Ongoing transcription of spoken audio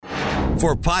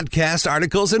For podcast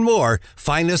articles and more,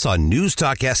 find us on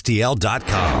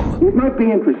newstalkstl.com. It might be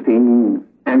interesting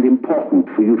and important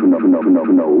for you to know.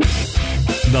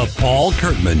 The Paul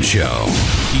Curtman Show.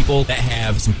 People that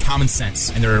have some common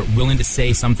sense and they're willing to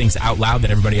say some things out loud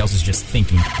that everybody else is just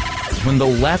thinking. When the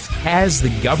left has the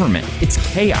government, it's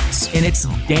chaos and it's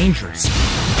dangerous.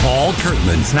 Paul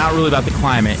Curtman. It's not really about the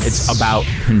climate, it's about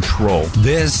control.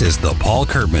 This is the Paul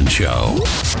Curtman Show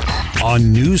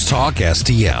on News Talk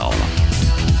STL.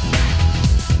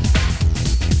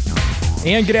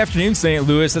 And good afternoon, St.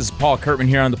 Louis. This is Paul Curtman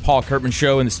here on the Paul Curtman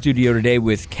Show in the studio today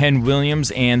with Ken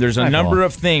Williams. And there's a number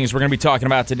of things we're going to be talking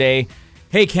about today.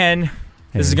 Hey, Ken,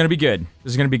 this is going to be good.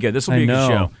 This will be a good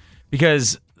show.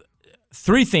 Because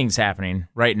three things happening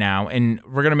right now, and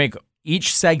we're going to make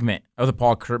each segment of the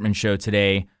Paul Curtman Show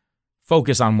today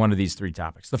focus on one of these three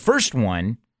topics. The first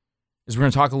one is we're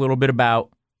going to talk a little bit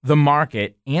about the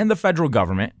market and the federal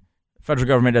government. The federal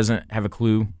government doesn't have a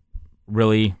clue,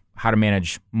 really, how to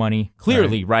manage money,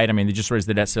 clearly, right? I mean, they just raised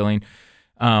the debt ceiling.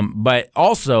 But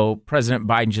also, President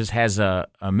Biden just has a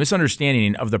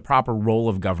misunderstanding of the proper role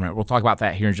of government. We'll talk about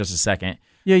that here in just a second.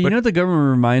 Yeah, you know what the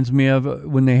government reminds me of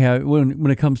when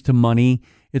it comes to money?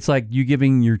 It's like you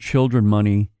giving your children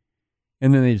money,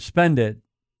 and then they spend it,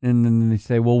 and then they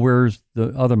say, well, where's the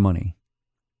other money?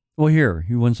 Well, here,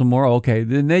 you want some more? Okay.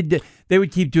 Then they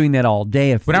would keep doing that all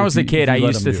day. When I was a kid, I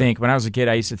used to think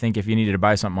if you needed to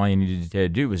buy something, all you needed to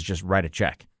do was just write a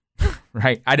check.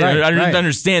 Right? I didn't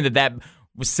understand that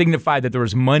was signified that there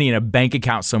was money in a bank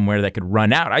account somewhere that could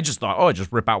run out. I just thought,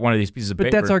 just rip out one of these pieces of paper.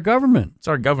 But that's our government. It's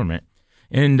our government.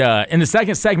 And in the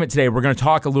second segment today, we're going to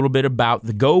talk a little bit about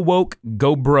the go woke,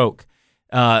 go broke.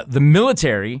 The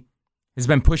military has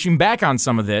been pushing back on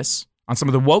some of this, on some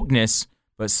of the wokeness,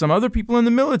 but some other people in the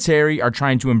military are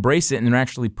trying to embrace it, and they're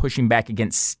actually pushing back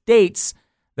against states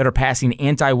that are passing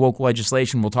anti-woke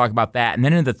legislation. We'll talk about that. And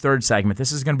then in the third segment,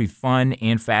 this is going to be fun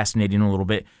and fascinating a little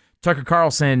bit. Tucker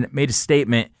Carlson made a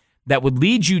statement that would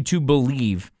lead you to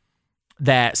believe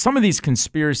that some of these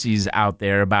conspiracies out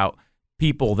there about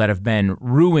people that have been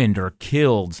ruined or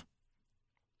killed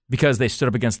because they stood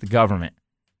up against the government,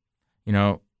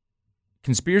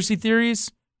 conspiracy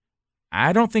theories,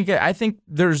 I think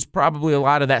there's probably a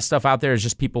lot of that stuff out there is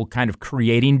just people kind of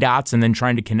creating dots and then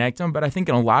trying to connect them. But I think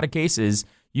in a lot of cases,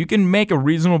 you can make a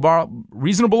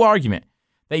reasonable argument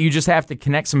that you just have to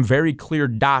connect some very clear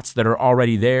dots that are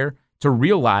already there to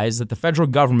realize that the federal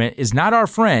government is not our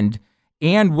friend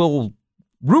and will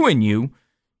ruin you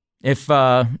if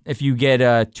you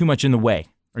get too much in the way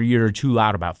or you're too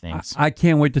loud about things. I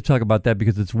can't wait to talk about that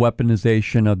because it's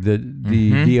weaponization of the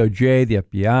DOJ, the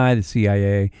FBI, the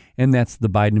CIA, and that's the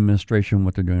Biden administration,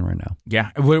 what they're doing right now.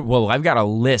 Yeah. Well, I've got a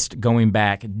list going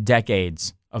back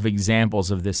decades of examples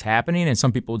of this happening, and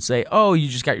some people would say, oh, you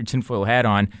just got your tinfoil hat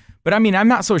on. But I mean, I'm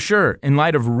not so sure in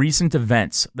light of recent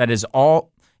events. That is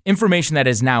all information that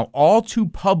is now all too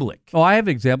public. Oh, I have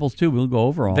examples too. We'll go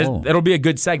over all. That'll be a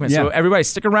good segment. Yeah. So everybody,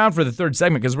 stick around for the third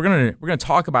segment because we're gonna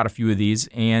talk about a few of these.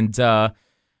 And for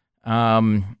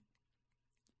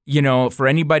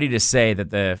anybody to say that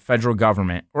the federal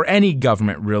government or any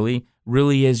government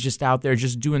really is just out there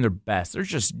just doing their best, they're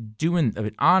just doing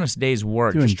an honest day's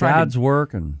work, doing just God's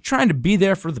work and trying to be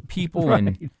there for the people.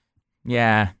 Right.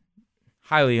 And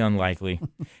highly unlikely.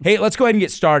 Hey, let's go ahead and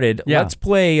get started. Yeah. Let's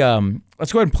go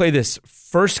ahead and play this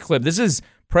first clip. This is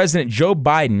President Joe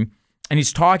Biden, and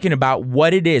he's talking about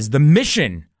what it is, the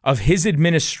mission of his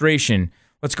administration.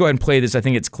 Let's go ahead and play this. I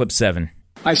think it's clip 7.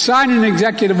 I signed an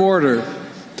executive order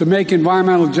to make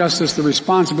environmental justice the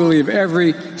responsibility of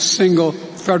every single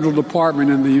federal department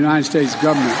in the United States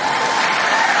government.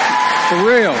 For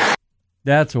real.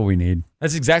 That's what we need.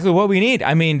 That's exactly what we need.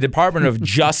 I mean, Department of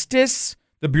Justice,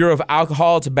 the Bureau of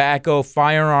Alcohol, Tobacco,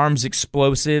 Firearms,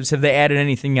 Explosives. Have they added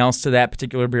anything else to that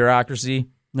particular bureaucracy?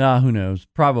 No, who knows?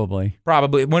 Probably.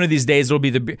 One of these days,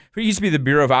 it used to be the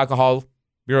Bureau of Alcohol,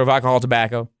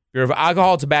 Tobacco, Bureau of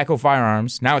Alcohol, Tobacco,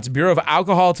 Firearms. Now it's Bureau of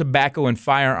Alcohol, Tobacco, and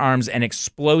Firearms and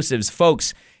Explosives.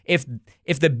 Folks, if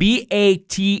the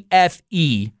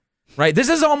BATFE, right, this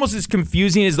is almost as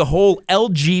confusing as the whole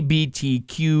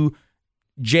LGBTQ,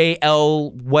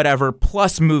 JL, whatever,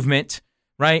 plus movement,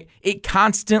 right? It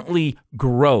constantly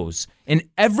grows. And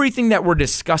everything that we're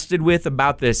disgusted with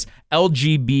about this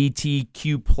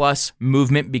LGBTQ plus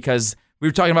movement, because we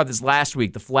were talking about this last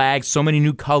week, the flag, so many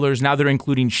new colors. Now they're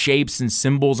including shapes and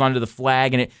symbols onto the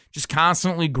flag, and it just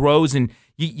constantly grows. And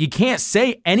you can't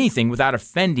say anything without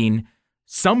offending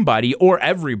somebody or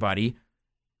everybody.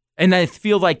 And I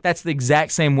feel like that's the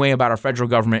exact same way about our federal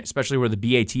government, especially where the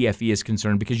BATFE is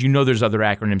concerned, because there's other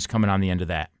acronyms coming on the end of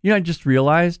that. I just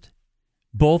realized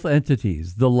both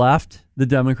entities, the left, the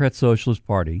Democrat Socialist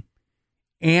Party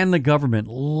and the government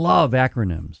love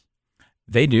acronyms.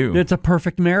 They do. It's a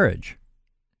perfect marriage.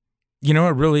 You know,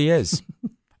 it really is.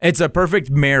 It's a perfect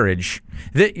marriage.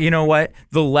 You know what?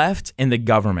 The left and the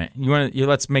government.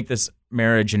 Let's make this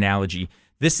marriage analogy.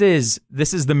 This is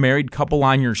the married couple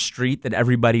on your street that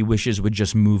everybody wishes would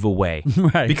just move away.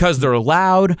 Right. Because they're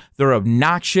loud, they're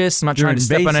obnoxious. I'm not trying to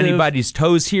step on anybody's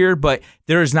toes here, but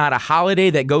there is not a holiday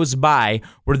that goes by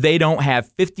where they don't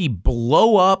have 50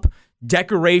 blow-up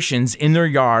decorations in their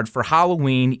yard for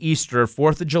Halloween, Easter,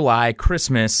 4th of July,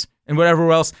 Christmas, and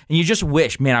whatever else. And you just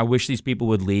wish, man, I wish these people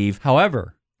would leave.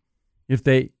 However, if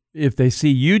they see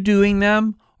you doing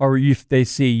them, or if they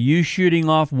see you shooting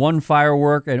off one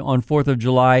firework on 4th of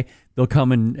July, they'll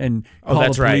come and call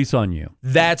the police on you.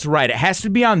 That's right. It has to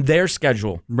be on their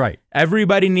schedule. Right.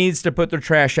 Everybody needs to put their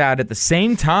trash out at the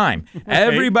same time.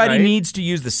 Everybody needs to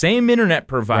use the same internet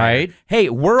provider. Right. Hey,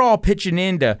 we're all pitching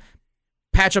in to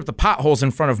patch up the potholes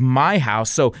in front of my house,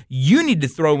 so you need to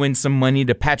throw in some money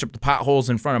to patch up the potholes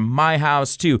in front of my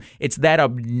house too. It's that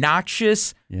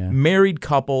obnoxious married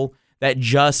couple that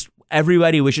just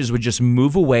everybody wishes would just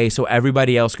move away so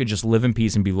everybody else could just live in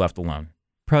peace and be left alone.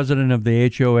 President of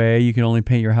the HOA, you can only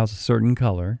paint your house a certain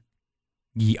color.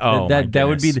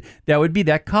 That would be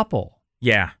that couple.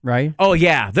 Yeah. Right? Oh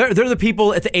yeah. They're the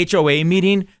people at the HOA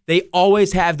meeting. They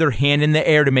always have their hand in the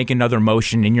air to make another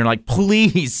motion, and you're like,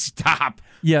 please stop.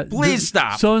 Yeah. Please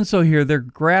stop. So-and-so here, their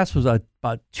grass was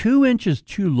about 2 inches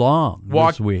too long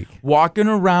this week. Walking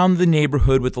around the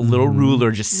neighborhood with a little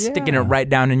ruler, just sticking it right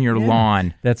down in your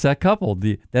lawn. That's that couple.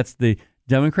 That's the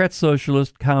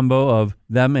Democrat-Socialist combo of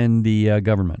them and the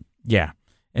government. Yeah.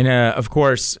 And, of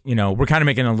course, we're kind of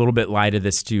making a little bit light of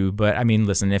this, too. But, I mean,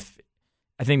 listen,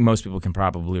 I think most people can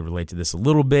probably relate to this a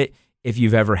little bit. If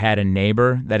you've ever had a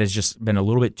neighbor that has just been a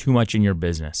little bit too much in your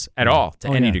business at all, to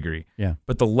any degree. Yeah.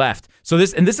 But the left. So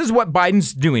this is what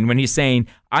Biden's doing when he's saying,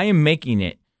 I am making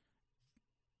it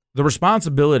the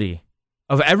responsibility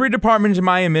of every department in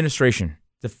my administration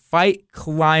to fight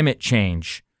climate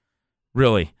change.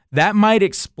 Really. That might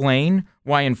explain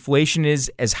why inflation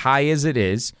is as high as it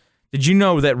is. Did you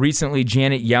know that recently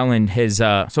Janet Yellen has...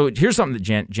 so here's something that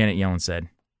Janet Yellen said.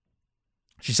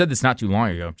 She said this not too long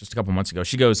ago, just a couple months ago.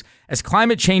 She goes, as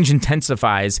climate change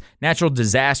intensifies, natural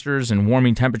disasters and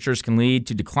warming temperatures can lead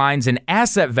to declines in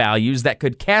asset values that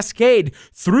could cascade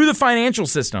through the financial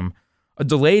system. A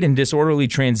delayed and disorderly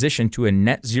transition to a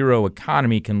net zero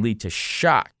economy can lead to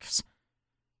shocks.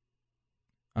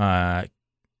 To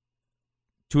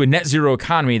a net zero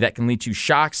economy that can lead to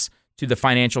shocks to the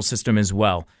financial system as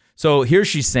well. So here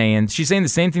she's saying the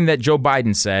same thing that Joe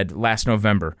Biden said last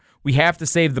November. We have to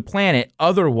save the planet.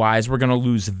 Otherwise, we're going to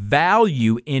lose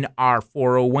value in our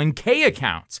 401k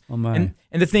accounts. Oh my.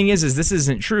 And the thing is this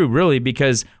isn't true, really,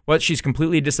 because what she's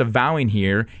completely disavowing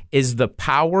here is the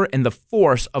power and the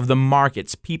force of the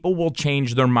markets. People will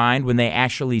change their mind when they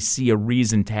actually see a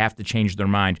reason to have to change their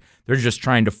mind. They're just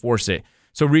trying to force it.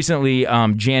 So recently,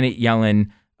 Janet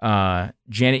Yellen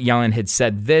had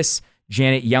said this.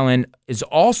 Janet Yellen is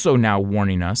also now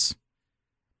warning us.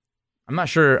 I'm not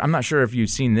sure if you've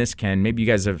seen this, Ken. Maybe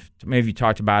you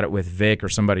talked about it with Vic or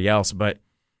somebody else, but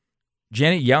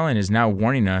Janet Yellen is now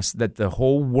warning us that the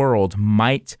whole world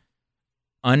might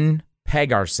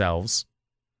unpeg ourselves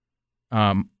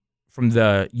from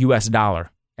the U.S.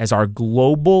 dollar as our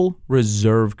global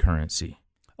reserve currency.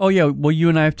 Oh, yeah. Well, you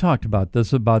and I have talked about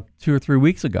this about 2 or 3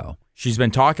 weeks ago. She's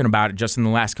been talking about it just in the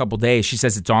last couple of days. She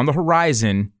says it's on the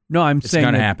horizon. No, I'm saying it's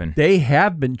going to happen. They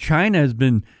have been. China has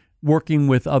been working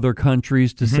with other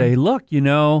countries to say, look, is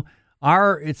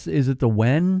it the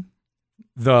yuan?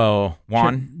 The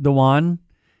yuan? The yuan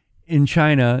in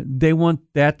China, they want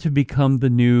that to become the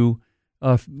new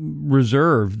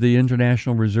reserve, the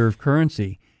international reserve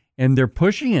currency. And they're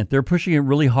pushing it. They're pushing it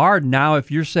really hard. Now,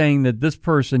 if you're saying that this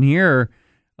person here,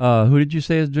 who did you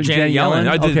say is Janet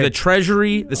Yellen? Okay. The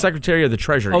Treasury, the Secretary of the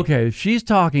Treasury. Okay, if she's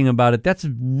talking about it, that's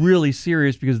really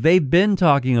serious because they've been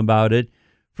talking about it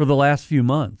for the last few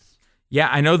months. Yeah,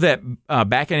 I know that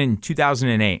back in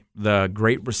 2008, the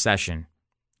Great Recession,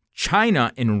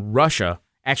 China and Russia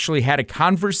actually had a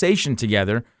conversation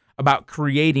together about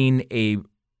creating a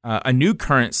new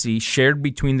currency shared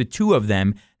between the two of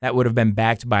them that would have been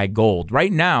backed by gold.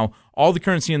 Right now, all the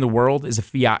currency in the world is a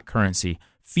fiat currency.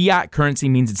 Fiat currency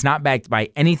means it's not backed by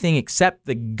anything except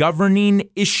the governing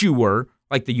issuer,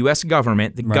 like the U.S.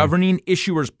 government, the governing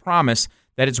issuer's promise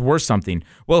that it's worth something.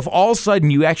 Well, if all of a sudden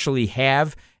you actually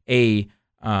have a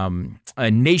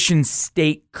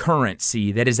nation-state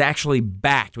currency that is actually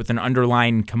backed with an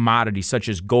underlying commodity such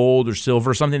as gold or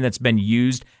silver, something that's been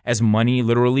used as money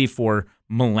literally for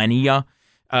millennia,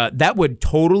 that would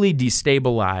totally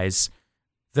destabilize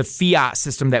the fiat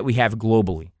system that we have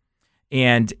globally.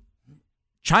 And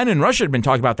China and Russia had been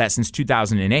talking about that since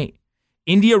 2008.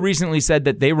 India recently said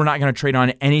that they were not going to trade on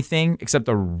anything except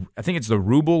I think it's the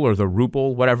ruble or the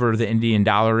ruple, whatever the Indian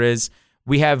dollar is.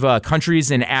 We have countries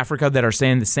in Africa that are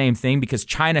saying the same thing because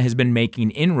China has been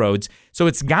making inroads. So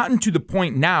it's gotten to the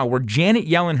point now where Janet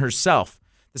Yellen herself,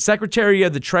 the Secretary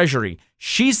of the Treasury,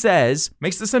 she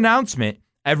makes this announcement,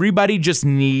 everybody just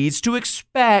needs to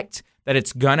expect that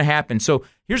it's going to happen. So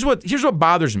here's what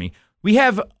bothers me. We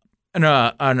have an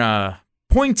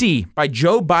appointee by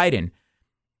Joe Biden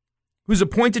who's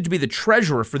appointed to be the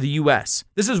treasurer for the U.S.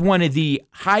 This is one of the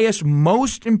highest,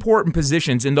 most important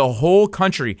positions in the whole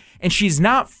country. And she's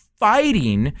not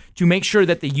fighting to make sure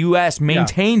that the U.S.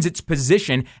 maintains its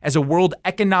position as a world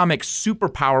economic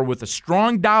superpower with a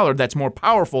strong dollar that's more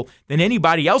powerful than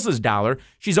anybody else's dollar.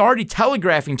 She's already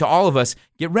telegraphing to all of us,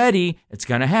 get ready, it's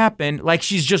going to happen. Like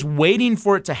she's just waiting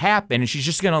for it to happen, and she's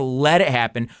just going to let it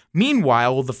happen.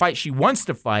 Meanwhile, the fight she wants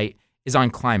to fight is on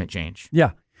climate change.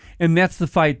 Yeah. And that's the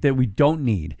fight that we don't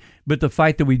need. But the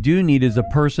fight that we do need is a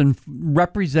person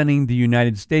representing the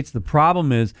United States. The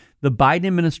problem is the Biden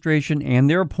administration and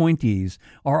their appointees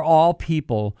are all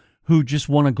people who just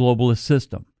want a globalist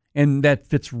system. And that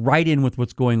fits right in with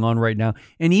what's going on right now.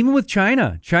 And even with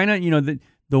China, the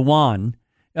yuan,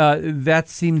 that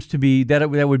seems to be, that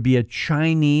would be a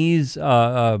Chinese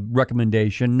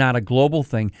recommendation, not a global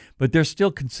thing. But they're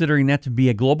still considering that to be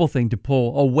a global thing to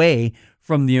pull away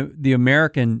from the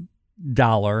American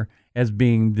dollar as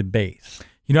being the base.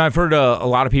 I've heard a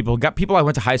lot of people I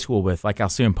went to high school with, like I'll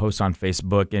see them post on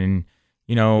Facebook, and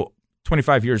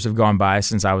 25 years have gone by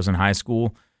since I was in high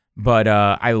school, but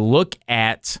I look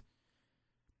at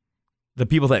the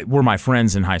people that were my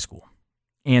friends in high school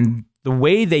and the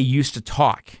way they used to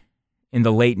talk in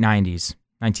the late 90s,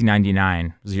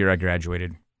 1999 was the year I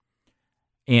graduated,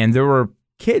 and there were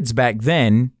kids back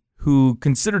then who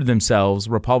considered themselves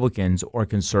Republicans or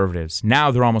conservatives.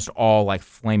 Now they're almost all like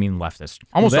flaming leftists.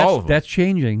 Almost all of them. That's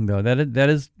changing, though.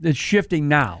 It's shifting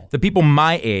now. The people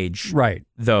my age, right,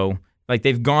 though, like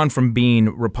they've gone from being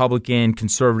Republican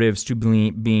conservatives to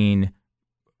being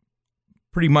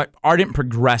pretty much ardent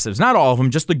progressives. Not all of them,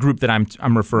 just the group that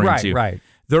I'm referring to. Right.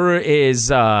 There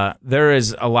is a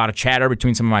lot of chatter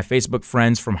between some of my Facebook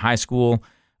friends from high school.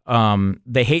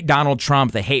 They hate Donald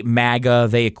Trump. They hate MAGA.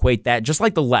 They equate that just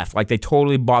like the left, like they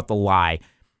totally bought the lie.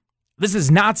 This is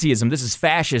Nazism. This is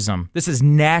fascism. This is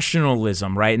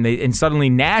nationalism, right? And suddenly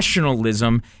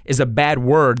nationalism is a bad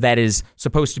word that is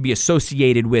supposed to be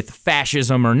associated with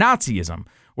fascism or Nazism.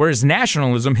 Whereas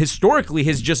nationalism historically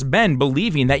has just been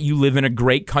believing that you live in a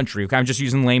great country. Okay, I'm just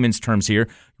using layman's terms here.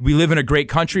 We live in a great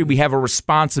country. We have a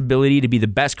responsibility to be the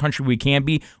best country we can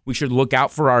be. We should look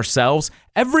out for ourselves.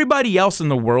 Everybody else in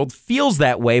the world feels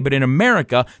that way, but in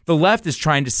America, the left is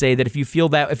trying to say that if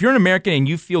you're an American and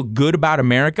you feel good about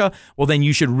America, well, then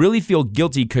you should really feel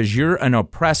guilty because you're an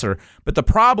oppressor. But the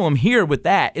problem here with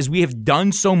that is we have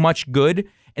done so much good,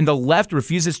 and the left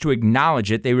refuses to acknowledge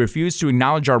it. They refuse to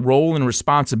acknowledge our role and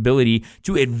responsibility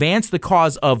to advance the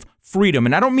cause of freedom.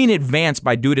 And I don't mean advance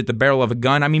by do it at the barrel of a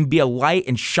gun. I mean be a light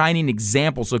and shining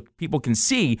example so people can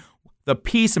see the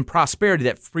peace and prosperity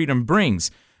that freedom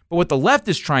brings. But what the left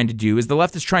is trying to do is the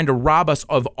left is trying to rob us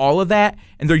of all of that,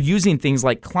 and they're using things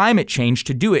like climate change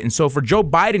to do it. And so for Joe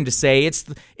Biden to say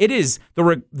it is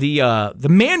the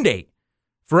mandate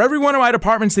for every one of my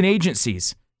departments and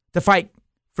agencies to fight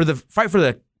for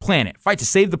the planet, fight to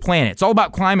save the planet. It's all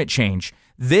about climate change.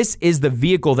 This is the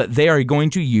vehicle that they are going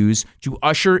to use to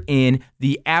usher in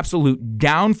the absolute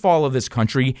downfall of this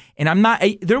country. And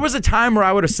there was a time where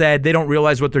I would have said they don't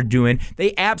realize what they're doing.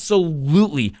 They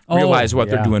absolutely realize what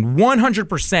they're doing.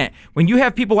 100%. When you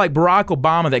have people like Barack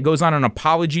Obama that goes on an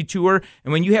apology tour,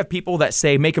 and when you have people that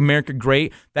say, make America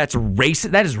great, that's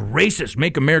racist. That is racist.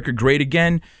 Make America great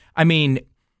again. I mean,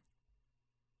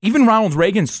 even Ronald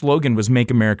Reagan's slogan was "Make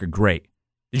America Great."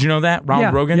 Did you know that?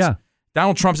 Ronald Reagan's? Yeah.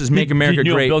 Donald Trump's is "Make America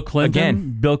Great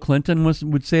again." Bill Clinton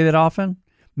would say that often.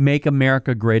 Make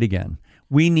America great again.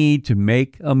 We need to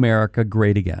make America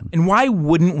great again. And why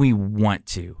wouldn't we want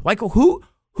to? Like who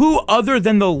other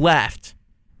than the left,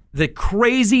 the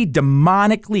crazy,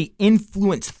 demonically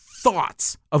influenced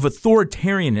thoughts of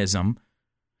authoritarianism,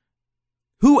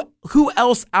 who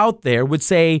else out there would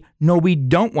say, no, we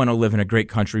don't want to live in a great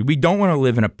country. We don't want to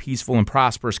live in a peaceful and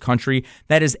prosperous country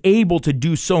that is able to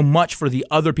do so much for the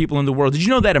other people in the world. Did you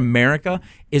know that America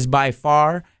is by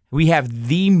far, we have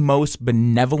the most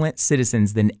benevolent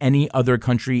citizens than any other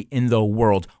country in the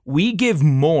world. We give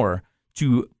more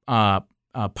to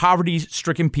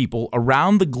poverty-stricken people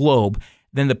around the globe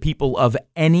than the people of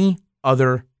any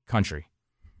other country.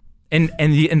 And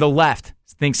the left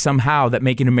thinks somehow that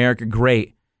making America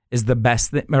great is the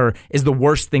best thing, or is the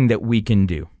worst thing that we can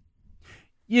do.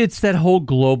 It's that whole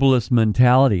globalist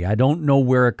mentality. I don't know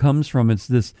where it comes from. It's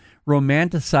this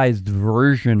romanticized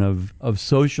version of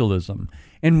socialism.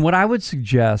 And what I would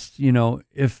suggest,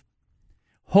 if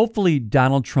hopefully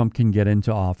Donald Trump can get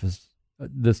into office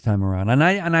this time around, and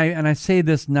I say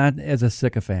this not as a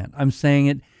sycophant. I'm saying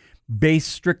it based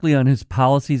strictly on his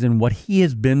policies and what he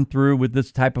has been through with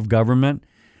this type of government.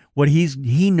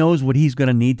 He knows what he's going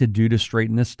to need to do to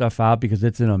straighten this stuff out, because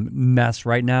it's in a mess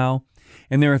right now.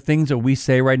 And there are things that we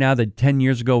say right now that 10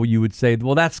 years ago you would say,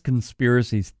 well, that's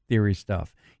conspiracy theory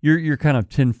stuff. You're kind of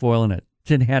tin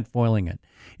hat foiling it.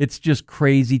 It's just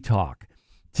crazy talk.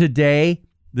 Today,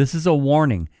 this is a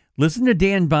warning. Listen to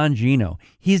Dan Bongino.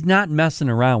 He's not messing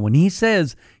around. When he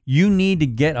says you need to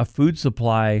get a food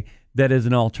supply that is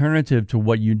an alternative to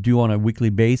what you do on a weekly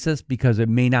basis, because it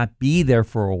may not be there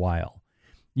for a while.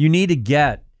 You need to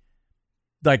get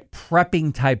like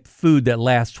prepping type food that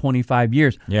lasts 25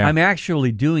 years. Yeah. I'm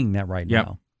actually doing that right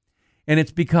now. And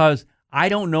it's because I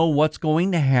don't know what's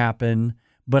going to happen,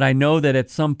 but I know that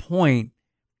at some point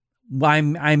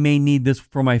I may need this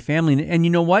for my family. And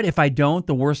you know what? If I don't,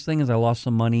 the worst thing is I lost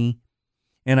some money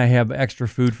and I have extra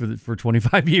food for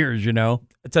 25 years, I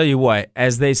tell you what,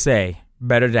 as they say,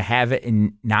 better to have it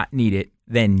and not need it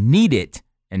than need it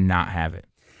and not have it.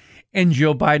 And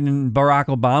Joe Biden and Barack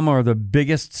Obama are the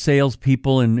biggest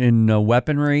salespeople in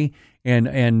weaponry and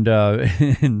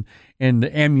ammunition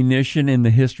in the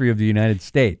history of the United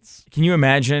States. Can you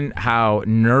imagine how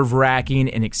nerve-wracking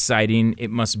and exciting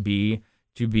it must be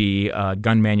to be a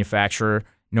gun manufacturer,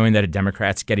 knowing that a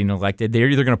Democrat's getting elected? They're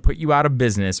either going to put you out of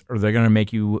business or they're going to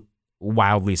make you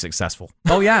wildly successful.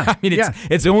 Oh, yeah. I mean,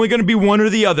 it's only going to be one or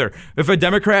the other. If a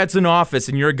Democrat's in office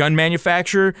and you're a gun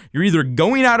manufacturer, you're either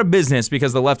going out of business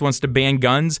because the left wants to ban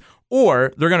guns,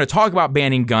 or they're going to talk about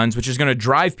banning guns, which is going to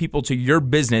drive people to your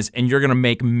business and you're going to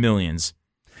make millions.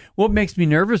 What makes me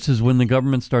nervous is when the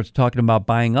government starts talking about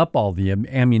buying up all the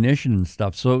ammunition and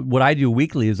stuff. So what I do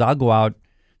weekly is I'll go out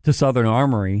to Southern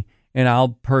Armory and I'll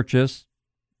purchase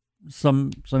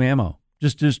some ammo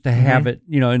just to have it,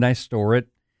 and I store it.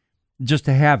 Just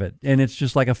to have it. And it's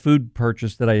just like a food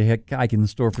purchase that I can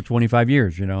store for 25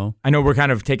 years, I know we're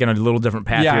kind of taking a little different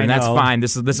path here, and that's fine.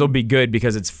 This will be good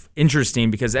because it's interesting,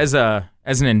 because as an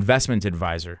investment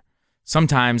advisor,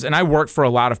 sometimes, and I work for a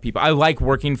lot of people, I like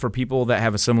working for people that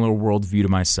have a similar worldview to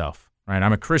myself, right?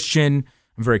 I'm a Christian.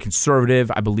 I'm very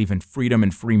conservative. I believe in freedom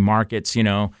and free markets,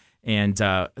 and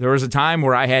there was a time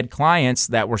where I had clients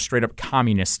that were straight up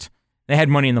communist. They had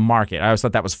money in the market. I always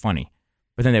thought that was funny,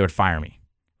 but then they would fire me.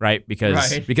 Right?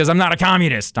 Because I'm not a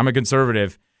communist. I'm a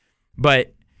conservative.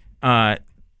 But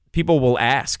people will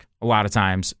ask a lot of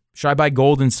times, should I buy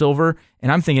gold and silver?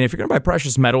 And I'm thinking, if you're going to buy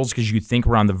precious metals because you think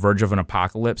we're on the verge of an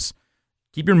apocalypse,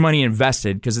 keep your money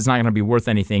invested, because it's not going to be worth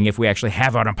anything if we actually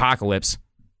have an apocalypse.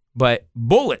 But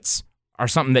bullets are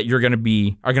something that are going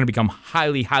to become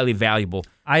highly, highly valuable.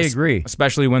 I agree.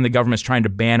 Especially when the government's trying to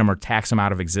ban them or tax them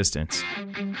out of existence.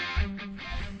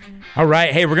 All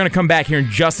right, hey, we're going to come back here in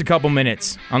just a couple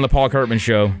minutes on the Paul Curtman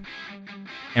Show,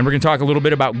 and we're going to talk a little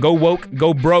bit about Go Woke,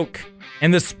 Go Broke,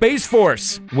 and the Space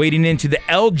Force wading into the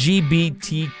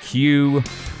LGBTQ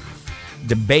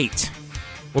debate.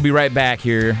 We'll be right back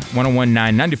here,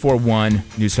 1019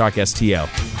 94.1 News Talk STL.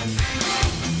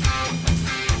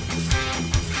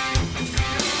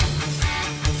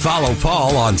 Follow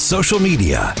Paul on social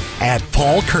media at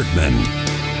Paul Curtman.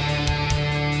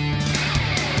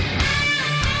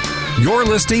 You're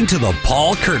listening to the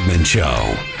Paul Curtman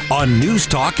Show on News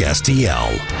Talk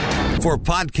STL. For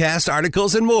podcast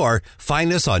articles and more,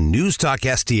 find us on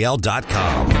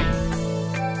newstalkstl.com.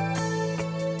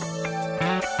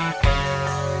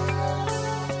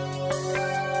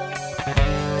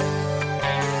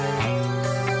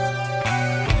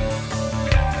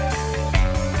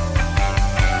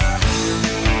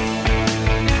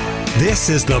 This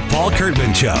is the Paul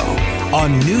Curtman Show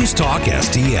on News Talk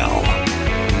STL.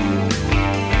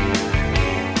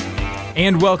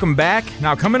 And welcome back.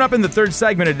 Now, coming up in the third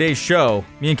segment of today's show,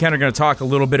 me and Ken are going to talk a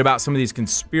little bit about some of these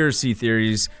conspiracy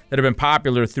theories that have been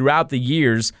popular throughout the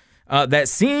years that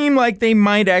seem like they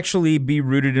might actually be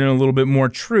rooted in a little bit more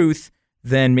truth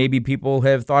than maybe people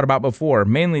have thought about before,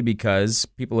 mainly because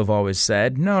people have always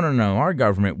said, no, our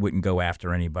government wouldn't go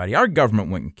after anybody. Our government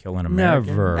wouldn't kill an American.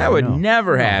 Never. That would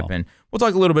never happen. We'll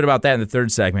talk a little bit about that in the third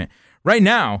segment. Right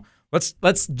now,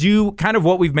 Let's do kind of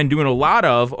what we've been doing a lot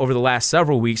of over the last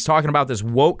several weeks, talking about this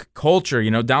woke culture.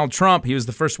 Donald Trump, he was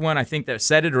the first one, I think, that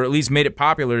said it, or at least made it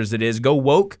popular as it is. Go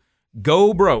woke,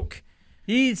 go broke.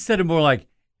 He said it more like,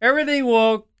 Everything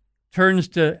woke turns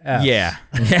to S. Yeah,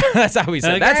 that's how we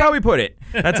said. Okay. That's how we put it.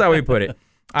 That's how we put it.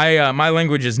 My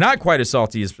language is not quite as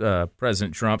salty as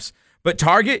President Trump's, but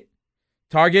Target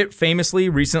famously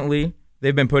recently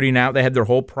they've been putting out. They had their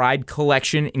whole Pride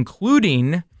collection,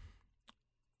 including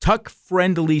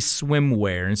tuck-friendly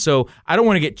swimwear. And so I don't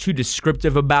want to get too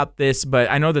descriptive about this, but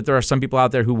I know that there are some people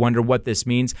out there who wonder what this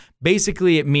means.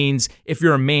 Basically, it means if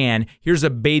you're a man, here's a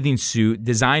bathing suit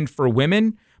designed for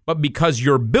women, but because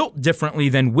you're built differently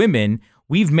than women,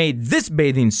 we've made this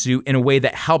bathing suit in a way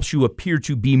that helps you appear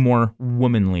to be more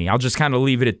womanly. I'll just kind of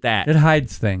leave it at that. It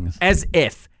hides things. As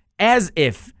if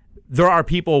there are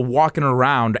people walking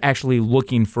around actually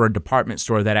looking for a department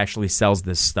store that actually sells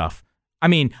this stuff. I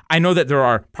mean, I know that there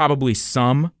are probably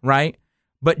some, right?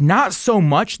 But not so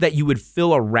much that you would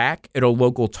fill a rack at a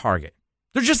local Target.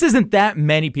 There just isn't that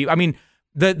many people. I mean,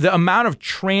 the amount of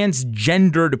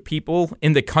transgendered people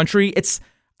in the country,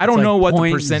 I don't know what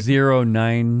the percent.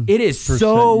 0.09%. It is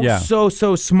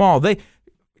so small.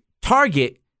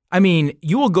 Target, I mean,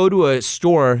 you will go to a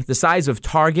store the size of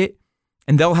Target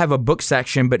and they'll have a book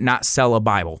section but not sell a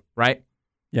Bible, right?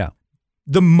 Yeah.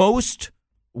 The most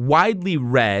widely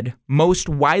read, most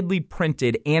widely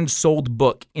printed and sold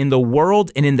book in the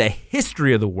world and in the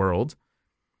history of the world,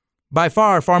 by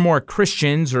far more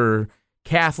Christians or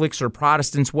Catholics or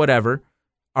Protestants, whatever,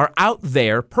 are out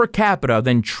there per capita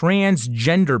than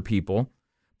transgender people.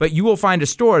 But you will find a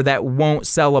store that won't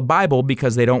sell a Bible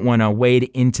because they don't want to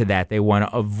wade into that. They want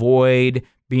to avoid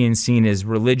being seen as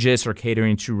religious or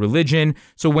catering to religion.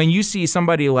 So when you see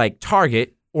somebody like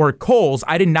Target or Kohl's,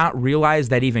 I did not realize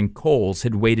that even Kohl's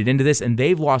had waded into this, and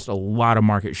they've lost a lot of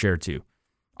market share too.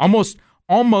 Almost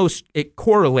it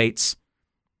correlates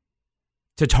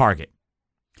to Target.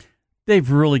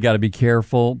 They've really got to be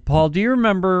careful. Paul, do you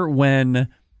remember when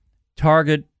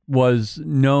Target was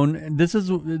known? This is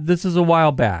a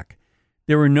while back.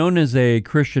 They were known as a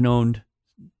Christian-owned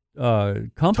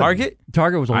company.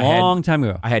 Target was a long time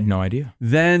ago. I had no idea.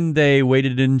 Then they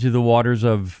waded into the waters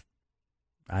of,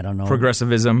 I don't know,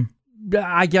 progressivism.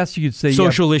 I guess you could say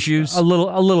social issues. A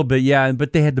little bit, yeah.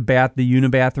 But they had the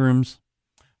unibathrooms.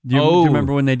 Do you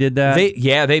remember when they did that?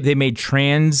 They made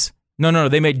trans. No,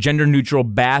 they made gender neutral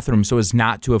bathrooms so as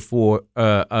not to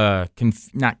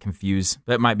not confuse.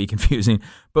 That might be confusing,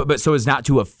 but so as not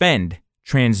to offend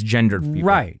transgendered people.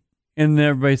 Right. And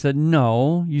everybody said,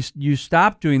 no, you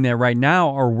stop doing that right now,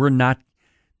 or we're not.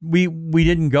 We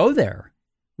didn't go there.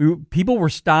 People were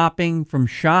stopping from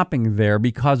shopping there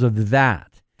because of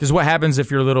that. Because what happens if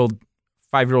your little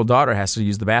 5-year-old daughter has to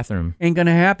use the bathroom? Ain't going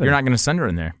to happen. You're not going to send her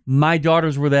in there. My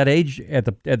daughters were that age at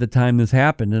the time this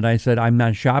happened, and I said, I'm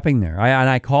not shopping there.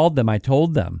 I called them. I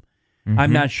told them,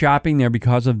 I'm not shopping there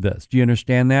because of this. Do you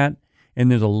understand that? And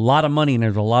there's a lot of money, and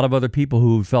there's a lot of other people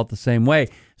who felt the same way.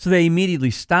 So they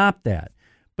immediately stopped that.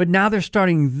 But now they're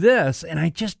starting this, and I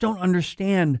just don't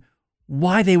understand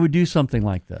why they would do something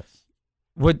like this.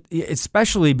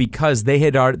 Especially because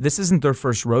this isn't their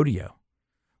first rodeo.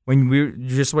 When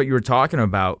just what you were talking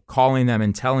about, calling them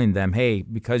and telling them, hey,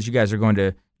 because you guys are going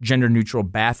to gender neutral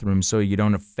bathrooms so you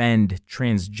don't offend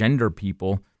transgender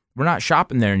people, we're not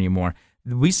shopping there anymore.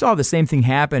 We saw the same thing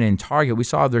happen in Target. We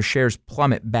saw their shares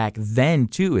plummet back then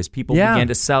too as people began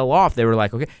to sell off. They were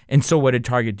like, okay. And so what did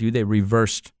Target do? They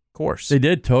reversed course. They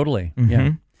did, totally. Mm-hmm.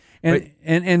 Yeah.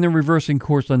 And they're reversing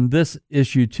course on this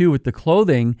issue too with the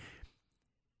clothing.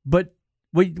 But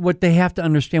what they have to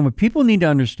understand, what people need to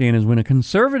understand is when a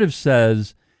conservative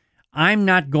says, I'm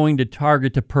not going to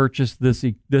Target to purchase this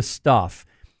stuff,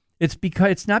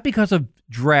 it's not because of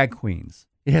drag queens.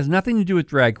 It has nothing to do with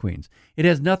drag queens. It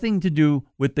has nothing to do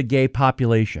with the gay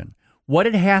population. What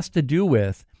it has to do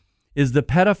with is the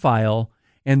pedophile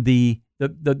and the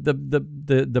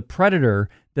predator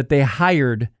that they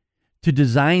hired to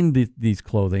design this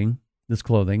clothing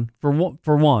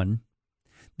for one.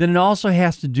 Then it also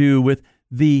has to do with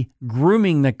the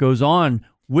grooming that goes on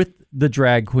with the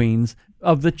drag queens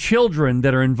of the children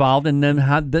that are involved, and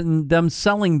then them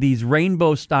selling these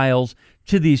rainbow styles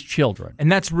to these children.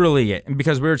 And that's really it.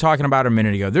 Because we were talking about a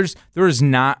minute ago, there is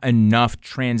not enough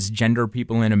transgender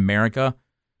people in America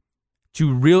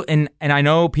to and I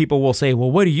know people will say,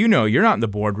 well, what do you know? You're not in the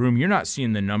boardroom. You're not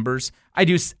seeing the numbers. I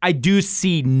do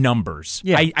see numbers.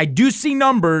 Yeah. I do see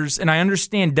numbers, and I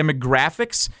understand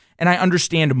demographics, and I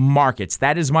understand markets.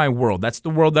 That is my world. That's the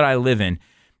world that I live in.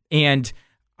 And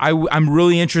I'm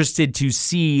really interested to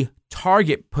see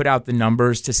Target put out the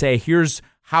numbers to say, here's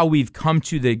how we've come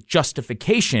to the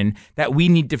justification that we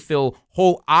need to fill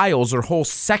whole aisles or whole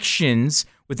sections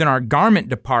within our garment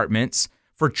departments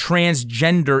for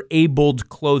transgender-abled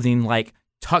clothing like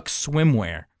tuck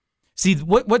swimwear. See,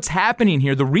 what's happening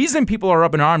here, the reason people are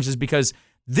up in arms is because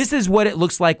this is what it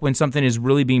looks like when something is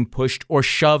really being pushed or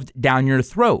shoved down your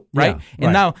throat, right? Yeah,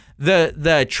 and now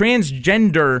the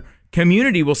transgender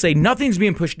community will say nothing's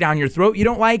being pushed down your throat. You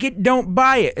don't like it, don't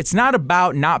buy it. It's not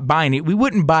about not buying it. We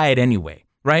wouldn't buy it anyway,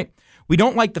 right? We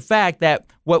don't like the fact that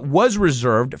what was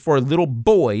reserved for little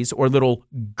boys or little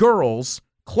girls'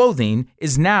 clothing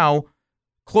is now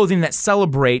clothing that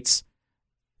celebrates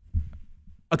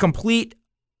a complete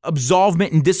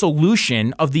absolvement and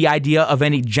dissolution of the idea of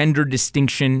any gender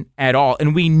distinction at all.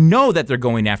 And we know that they're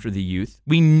going after the youth.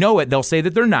 We know it. They'll say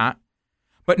that they're not.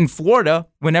 But in Florida,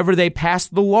 whenever they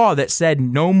passed the law that said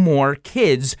no more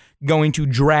kids going to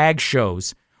drag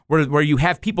shows, where you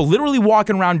have people literally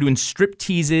walking around doing strip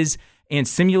teases and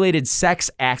simulated sex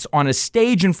acts on a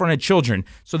stage in front of children.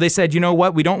 So they said, you know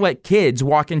what? We don't let kids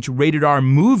walk into rated R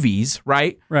movies,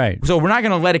 right? Right. So we're not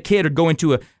going to let a kid go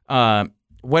into a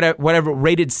whatever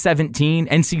rated 17,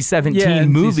 NC-17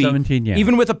 movie. NC-17, yeah.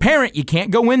 Even with a parent, you can't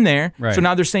go in there. Right. So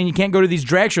now they're saying you can't go to these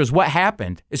drag shows. What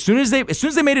happened? As soon as they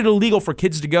made it illegal for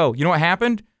kids to go, you know what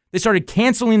happened? They started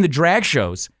canceling the drag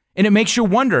shows. And it makes you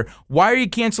wonder, why are you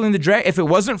canceling the drag? If it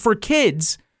wasn't for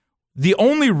kids, the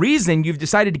only reason you've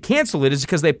decided to cancel it is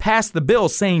because they passed the bill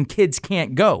saying kids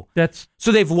can't go.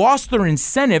 So they've lost their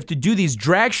incentive to do these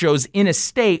drag shows in a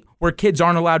state where kids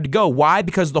aren't allowed to go. Why?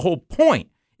 Because the whole point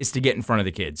is to get in front of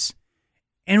the kids.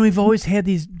 And we've always had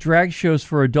these drag shows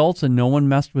for adults and no one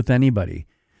messed with anybody.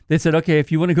 They said, okay,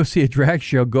 if you want to go see a drag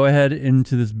show, go ahead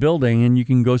into this building and you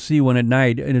can go see one at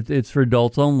night, and it's for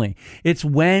adults only. It's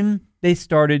when they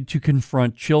started to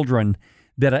confront children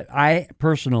that I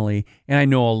personally, and I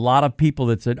know a lot of people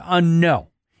that said, oh, no.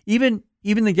 Even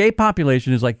the gay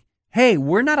population is like, hey,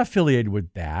 we're not affiliated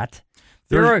with that.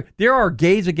 There are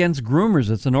Gays Against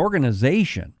Groomers. It's an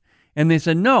organization. And they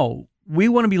said, no, we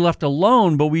want to be left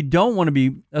alone, but we don't want to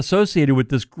be associated with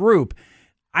this group.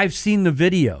 I've seen the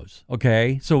videos,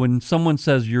 okay? So when someone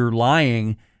says you're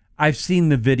lying, I've seen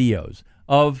the videos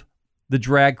of the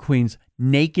drag queens'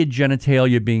 naked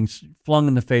genitalia being flung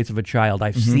in the face of a child.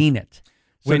 I've seen it.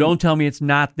 So don't tell me it's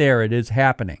not there. It is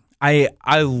happening. I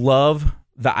love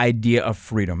the idea of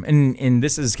freedom. And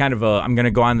this is kind of I'm going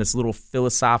to go on this little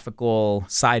philosophical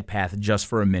side path just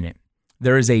for a minute.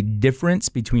 There is a difference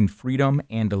between freedom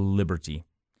and liberty.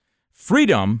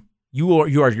 Freedom,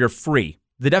 you're free.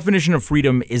 The definition of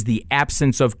freedom is the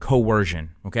absence of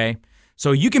coercion, okay?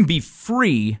 So you can be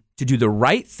free to do the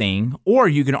right thing, or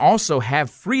you can also have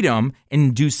freedom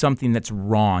and do something that's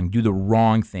wrong, do the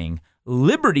wrong thing.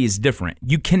 Liberty is different.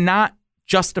 You cannot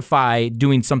justify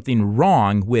doing something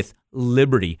wrong with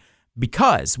liberty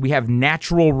because we have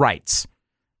natural rights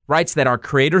that our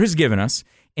Creator has given us,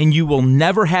 and you will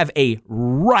never have a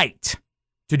right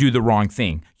to do the wrong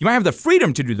thing. You might have the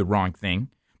freedom to do the wrong thing,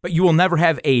 but you will never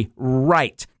have a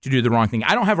right to do the wrong thing.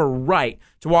 I don't have a right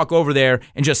to walk over there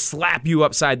and just slap you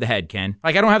upside the head, Ken.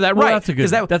 Like, I don't have that right. That's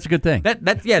a good thing.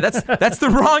 That's the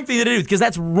wrong thing to do because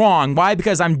that's wrong. Why?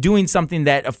 Because I'm doing something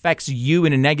that affects you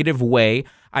in a negative way.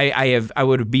 I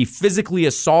would be physically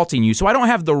assaulting you, so I don't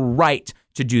have the right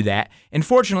to do that. And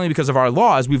fortunately, because of our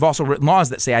laws, we've also written laws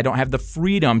that say I don't have the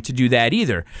freedom to do that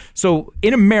either. So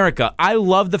in America, I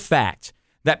love the fact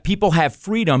that people have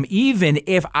freedom, even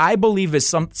if I believe is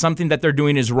something that they're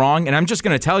doing is wrong. And I'm just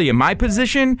going to tell you, my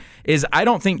position is I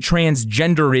don't think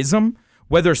transgenderism,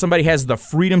 whether somebody has the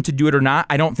freedom to do it or not,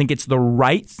 I don't think it's the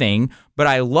right thing. But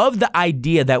I love the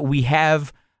idea that we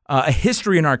have a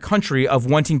history in our country of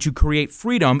wanting to create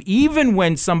freedom, even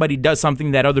when somebody does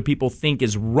something that other people think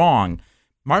is wrong.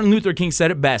 Martin Luther King said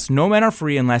it best, no men are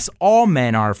free unless all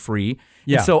men are free.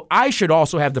 Yeah. And so I should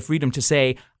also have the freedom to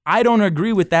say, I don't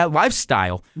agree with that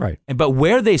lifestyle. Right. But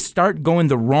where they start going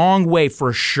the wrong way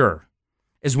for sure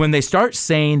is when they start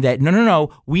saying that,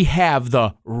 no, we have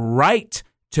the right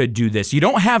to do this. You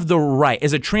don't have the right.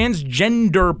 As a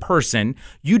transgender person,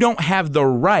 you don't have the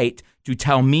right to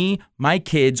tell me, my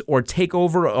kids, or take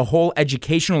over a whole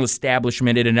educational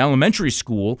establishment at an elementary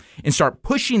school and start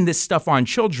pushing this stuff on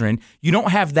children. You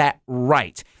don't have that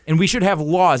right. And we should have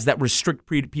laws that restrict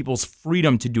people's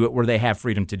freedom to do it where they have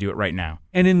freedom to do it right now.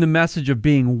 And in the message of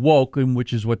being woke, and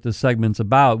which is what this segment's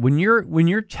about, when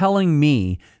you're telling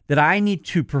me that I need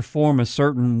to perform a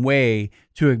certain way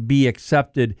to be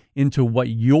accepted into what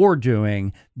you're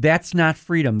doing, that's not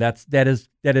freedom. That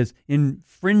is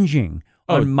infringing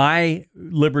on my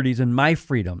liberties and my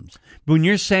freedoms. But when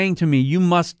you're saying to me, you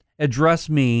must address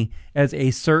me as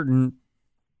a certain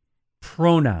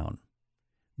pronoun,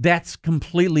 that's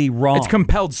completely wrong. It's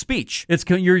compelled speech.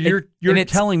 You're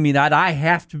telling me that I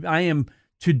am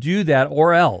to do that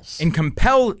or else. And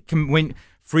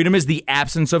Freedom is the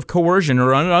absence of coercion,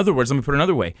 or in other words, let me put it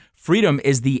another way. Freedom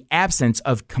is the absence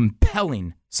of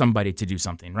compelling somebody to do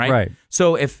something, right? Right.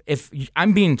 So if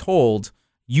I'm being told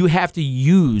you have to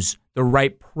use the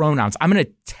right pronouns, I'm going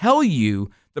to tell you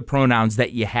the pronouns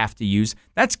that you have to use.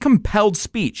 That's compelled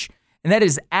speech. And that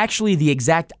is actually the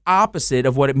exact opposite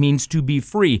of what it means to be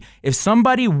free. If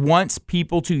somebody wants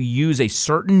people to use a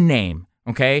certain name,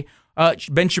 okay,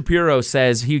 Ben Shapiro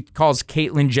says he calls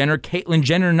Caitlyn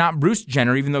Jenner, not Bruce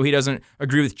Jenner, even though he doesn't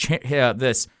agree with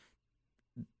this,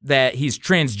 that he's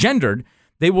transgendered.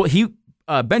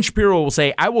 Ben Shapiro will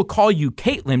say, I will call you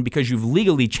Caitlyn because you've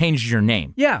legally changed your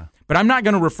name. Yeah. But I'm not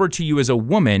going to refer to you as a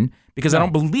woman because I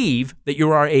don't believe that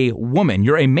you are a woman.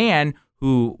 You're a man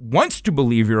who wants to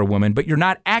believe you're a woman, but you're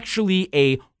not actually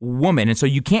a woman. And so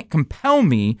you can't compel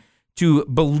me to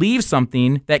believe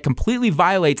something that completely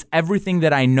violates everything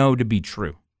that I know to be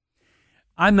true.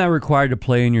 I'm not required to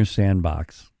play in your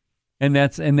sandbox. And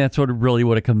that's really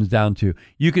what it comes down to.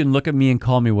 You can look at me and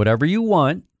call me whatever you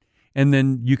want, and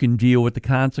then you can deal with the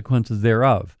consequences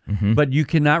thereof. Mm-hmm. But you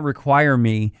cannot require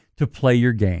me to play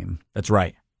your game. That's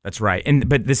right.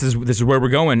 But this is where we're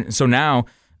going. So now,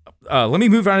 let me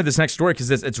move on to this next story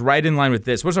because it's right in line with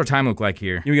this. What's our time look like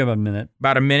here? We have a minute.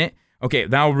 About a minute? Okay,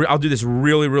 now I'll do this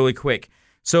really, really quick.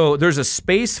 So there's a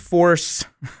Space Force.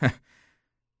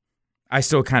 I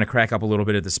still kind of crack up a little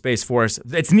bit at the Space Force.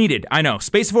 It's needed, I know.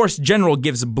 Space Force General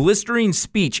gives blistering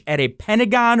speech at a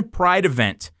Pentagon Pride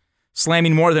event,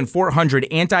 slamming more than 400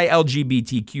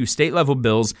 anti-LGBTQ state-level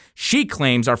bills she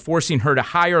claims are forcing her to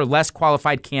hire less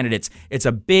qualified candidates. It's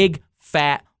a big,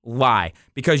 fat lie,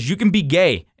 because you can be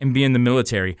gay and be in the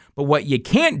military, but what you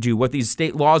can't do, what these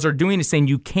state laws are doing, is saying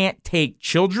you can't take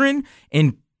children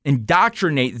and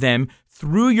indoctrinate them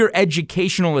through your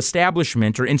educational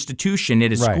establishment or institution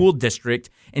at a school district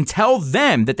and tell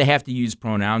them that they have to use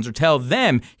pronouns, or tell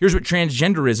them, here's what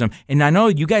transgenderism, and I know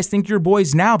you guys think you're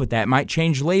boys now, but that might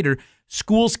change later.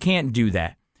 Schools can't do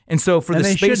that. And so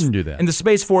they shouldn't do that. And the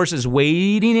Space Force is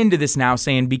wading into this now,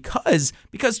 saying because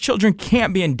children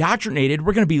can't be indoctrinated,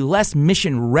 we're going to be less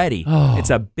mission ready. Oh. It's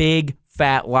a big,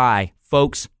 fat lie.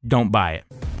 Folks, don't buy it.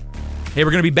 Hey,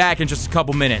 we're going to be back in just a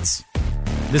couple minutes.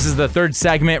 This is the third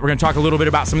segment. We're going to talk a little bit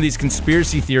about some of these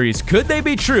conspiracy theories. Could they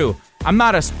be true? I'm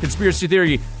not a conspiracy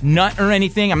theory nut or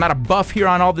anything. I'm not a buff here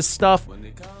on all this stuff.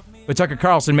 But Tucker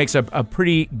Carlson makes a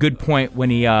pretty good point when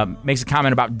he makes a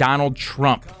comment about Donald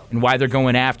Trump and why they're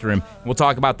going after him. We'll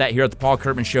talk about that here at the Paul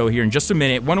Curtman Show here in just a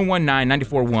minute.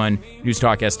 1019-94.1 News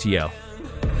Talk STL.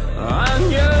 I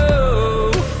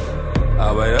knew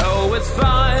I would always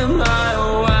find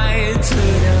my way to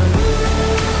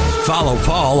you. Follow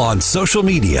Paul on social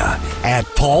media at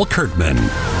Paul Curtman.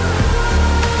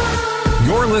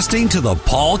 You're listening to the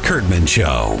Paul Curtman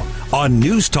Show on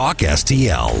News Talk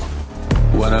STL.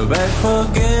 When I beg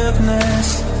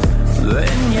forgiveness,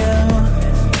 then you.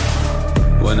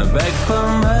 When I beg for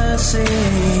mercy,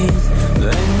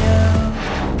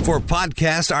 then you. For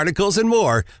podcast articles and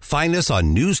more, find us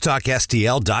on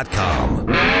newstalkstl.com.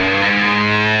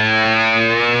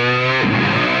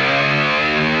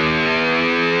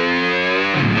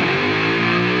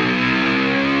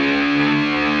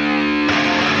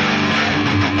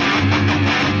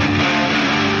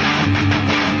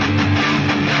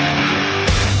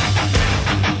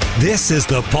 This is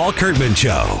the Paul Curtman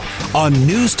Show on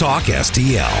News Talk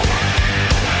STL.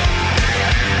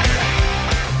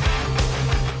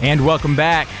 And welcome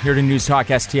back here to News Talk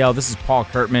STL. This is Paul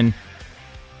Curtman.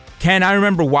 Ken, I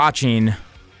remember watching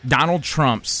Donald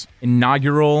Trump's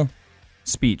inaugural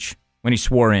speech when he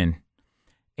swore in.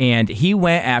 And he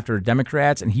went after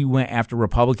Democrats and he went after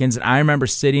Republicans. And I remember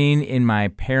sitting in my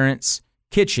parents'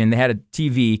 kitchen. They had a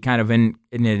TV kind of in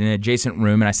an adjacent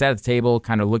room. And I sat at the table,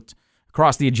 kind of looked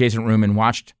across the adjacent room and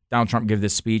watched Donald Trump give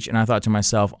this speech, and I thought to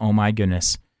myself, oh my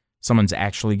goodness, someone's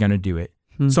actually going to do it.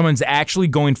 Someone's actually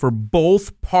going for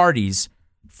both parties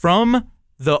from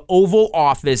the Oval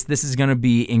Office. This is going to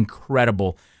be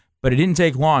incredible. But it didn't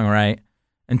take long, right,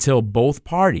 until both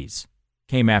parties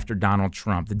came after Donald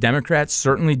Trump. The Democrats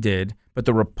certainly did, but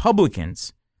the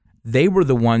Republicans, they were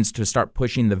the ones to start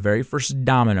pushing the very first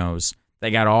dominoes.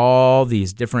 They got all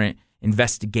these different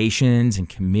investigations and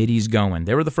committees going.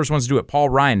 They were the first ones to do it. Paul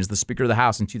Ryan, as the Speaker of the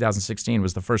House in 2016,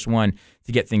 was the first one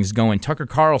to get things going. Tucker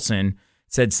Carlson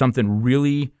said something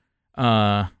really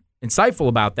insightful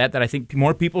about that I think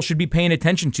more people should be paying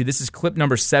attention to. This is clip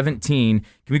number 17.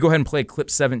 Can we go ahead and play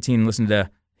clip 17 and listen to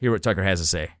hear what Tucker has to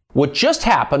say? What just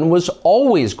happened was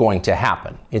always going to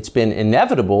happen. It's been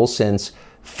inevitable since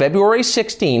February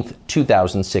 16th,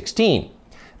 2016.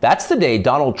 That's the day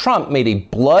Donald Trump made a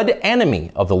blood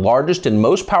enemy of the largest and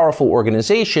most powerful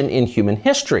organization in human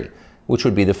history, which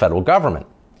would be the federal government.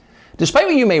 Despite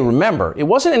what you may remember, it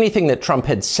wasn't anything that Trump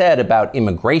had said about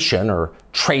immigration or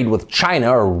trade with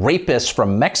China or rapists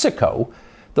from Mexico.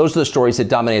 Those are the stories that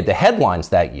dominated the headlines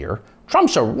that year.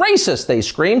 Trump's a racist, they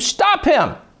screamed. Stop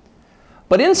him!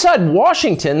 But inside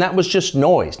Washington, that was just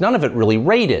noise. None of it really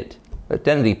rated.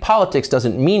 Identity politics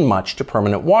doesn't mean much to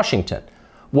permanent Washington.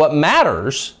 What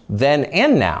matters, then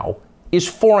and now, is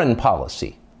foreign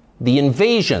policy. The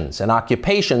invasions and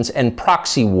occupations and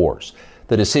proxy wars.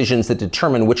 The decisions that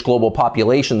determine which global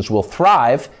populations will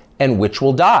thrive and which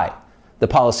will die. The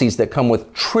policies that come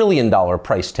with trillion-dollar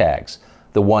price tags.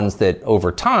 The ones that,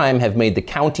 over time, have made the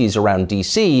counties around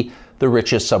D.C. the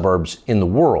richest suburbs in the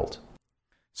world.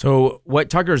 So what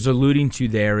Tucker's alluding to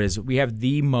there is we have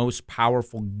the most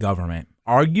powerful government,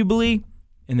 arguably,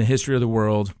 in the history of the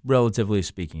world, relatively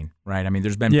speaking, right? I mean,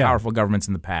 there's been powerful governments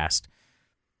in the past.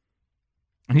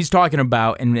 And he's talking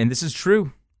about, and this is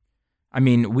true, I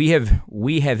mean, we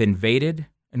have invaded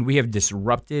and we have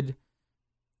disrupted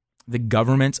the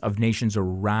governments of nations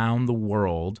around the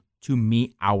world to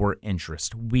meet our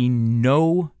interest. We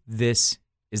know this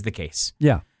is the case.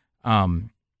 Yeah.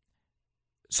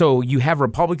 So you have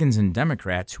Republicans and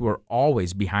Democrats who are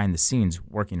always behind the scenes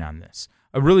working on this.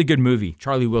 A really good movie,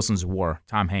 Charlie Wilson's War,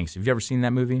 Tom Hanks. Have you ever seen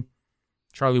that movie?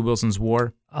 Charlie Wilson's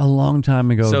War? A long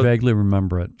time ago, So, vaguely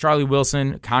remember it. Charlie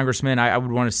Wilson, congressman, I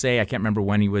would want to say, I can't remember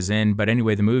when he was in, but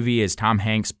anyway, the movie is Tom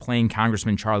Hanks playing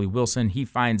Congressman Charlie Wilson. He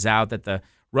finds out that the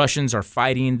Russians are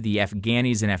fighting the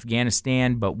Afghanis in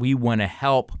Afghanistan, but we want to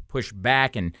help push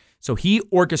back. And so he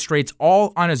orchestrates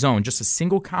all on his own, just a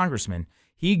single congressman.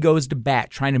 He goes to bat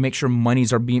trying to make sure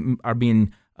monies are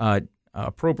being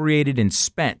appropriated and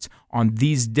spent on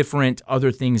these different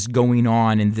other things going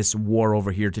on in this war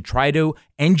over here to try to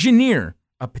engineer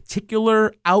a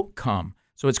particular outcome.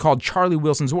 So it's called Charlie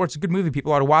Wilson's War. It's a good movie.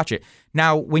 People ought to watch it.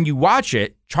 Now, when you watch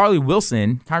it, Charlie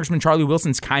Wilson, Congressman Charlie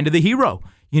Wilson's kind of the hero.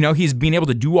 You know, he's being able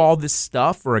to do all this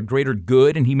stuff for a greater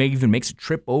good, and he even makes a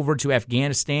trip over to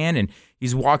Afghanistan, and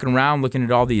he's walking around looking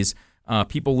at all these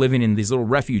people living in these little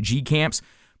refugee camps.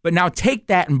 But now take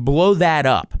that and blow that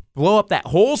up. Blow up that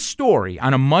whole story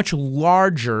on a much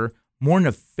larger, more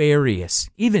nefarious,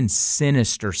 even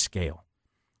sinister scale,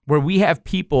 where we have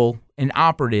people and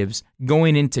operatives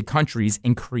going into countries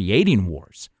and creating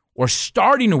wars or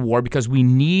starting a war because we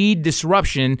need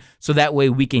disruption so that way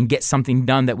we can get something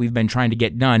done that we've been trying to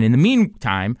get done. In the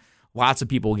meantime, lots of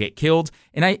people get killed.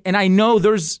 And I know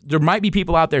there might be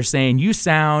people out there saying, you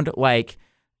sound like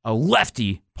a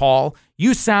lefty, Paul.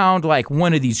 You sound like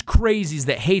one of these crazies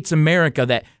that hates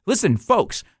America. Listen,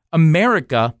 folks,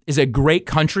 America is a great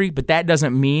country, but that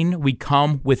doesn't mean we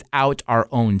come without our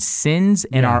own sins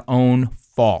and our own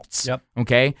faults. Yep.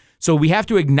 Okay? So we have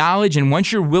to acknowledge, and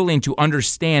once you're willing to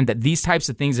understand that these types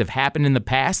of things have happened in the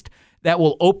past, that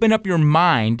will open up your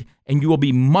mind and you will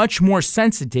be much more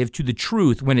sensitive to the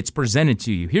truth when it's presented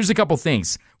to you. Here's a couple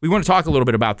things. We want to talk a little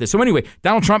bit about this. So anyway,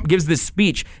 Donald Trump gives this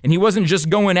speech, and he wasn't just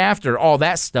going after all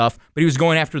that stuff, but he was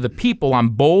going after the people on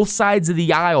both sides of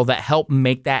the aisle that helped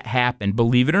make that happen.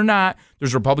 Believe it or not,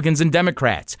 there's Republicans and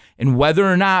Democrats. And whether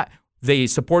or not they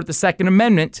support the Second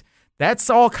Amendment, that's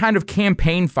all kind of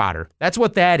campaign fodder. That's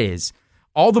what that is.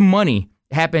 All the money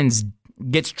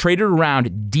gets traded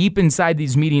around deep inside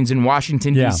these meetings in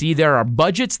Washington, D.C. There are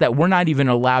budgets that we're not even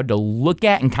allowed to look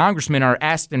at, and congressmen are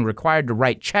asked and required to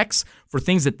write checks for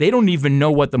things that they don't even know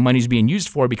what the money's being used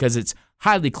for because it's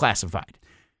highly classified.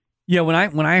 Yeah,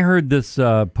 when I heard this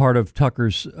part of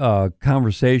Tucker's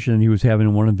conversation he was having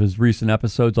in one of his recent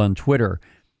episodes on Twitter,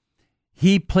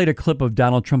 he played a clip of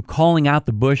Donald Trump calling out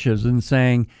the Bushes and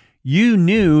saying, you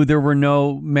knew there were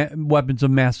no weapons of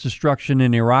mass destruction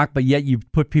in Iraq, but yet you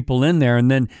put people in there.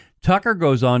 And then Tucker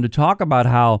goes on to talk about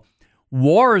how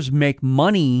wars make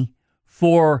money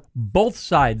for both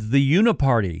sides, the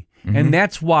uniparty. Mm-hmm. And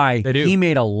that's why he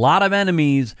made a lot of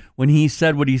enemies when he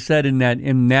said what he said in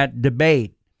that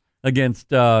debate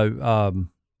against Jeb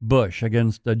Bush.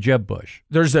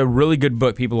 There's a really good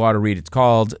book people ought to read. It's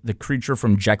called The Creature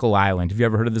from Jekyll Island. Have you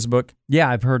ever heard of this book? Yeah,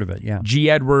 I've heard of it, yeah. G.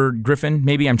 Edward Griffin,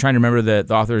 maybe. I'm trying to remember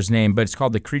the author's name, but it's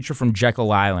called The Creature from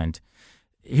Jekyll Island.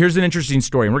 Here's an interesting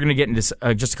story, and we're going to get into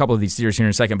just a couple of these theories here in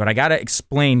a second, but I got to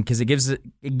explain because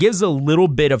it gives a little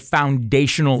bit of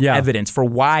foundational evidence for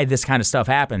why this kind of stuff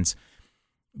happens.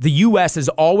 The U.S. has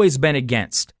always been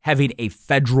against having a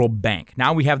federal bank.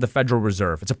 Now we have the Federal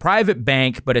Reserve. It's a private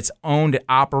bank, but it's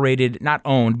operated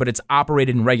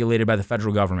and regulated by the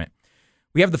federal government.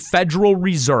 We have the Federal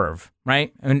Reserve,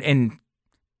 right? And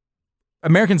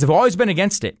Americans have always been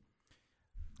against it.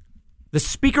 The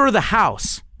Speaker of the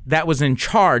House that was in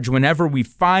charge whenever we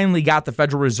finally got the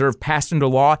Federal Reserve passed into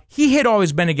law, he had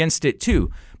always been against it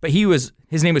too. But his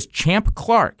name was Champ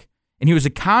Clark, and he was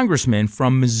a congressman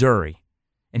from Missouri.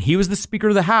 And he was the Speaker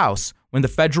of the House when the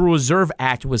Federal Reserve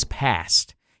Act was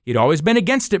passed. He'd always been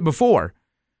against it before.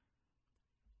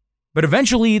 But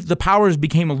eventually, the powers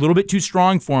became a little bit too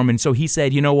strong for him, and so he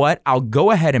said, you know what, I'll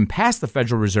go ahead and pass the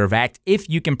Federal Reserve Act if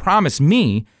you can promise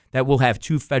me that we'll have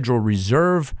 2 Federal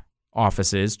Reserve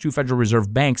offices, 2 Federal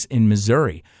Reserve banks in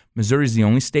Missouri. Missouri is the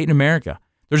only state in America.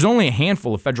 There's only a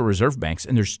handful of Federal Reserve banks,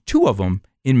 and there's 2 of them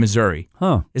in Missouri.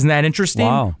 Huh. Isn't that interesting?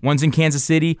 Wow. One's in Kansas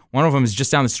City. One of them is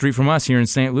just down the street from us here in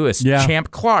St. Louis. Yeah.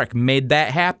 Champ Clark made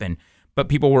that happen, but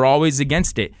people were always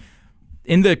against it.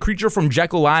 In The Creature from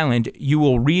Jekyll Island, you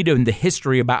will read in the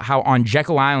history about how on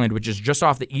Jekyll Island, which is just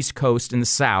off the East Coast in the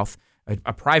South,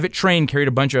 a private train carried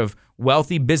a bunch of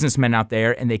wealthy businessmen out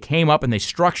there, and they came up and they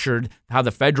structured how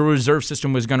the Federal Reserve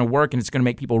System was going to work, and it's going to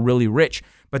make people really rich.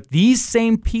 But these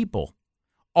same people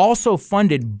also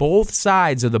funded both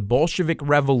sides of the Bolshevik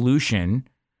Revolution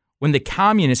when the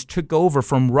communists took over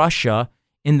from Russia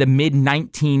in the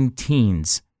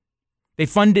mid-19-teens. They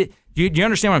funded... Do you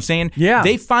understand what I'm saying? Yeah.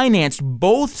 They financed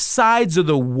both sides of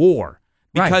the war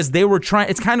because they were trying.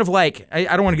 It's kind of like, I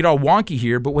don't want to get all wonky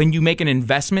here, but when you make an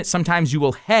investment, sometimes you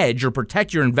will hedge or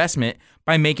protect your investment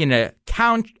by making a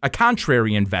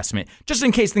contrary investment. Just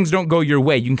in case things don't go your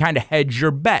way, you can kind of hedge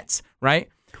your bets, right?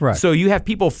 Correct. So you have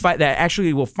people that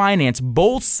actually will finance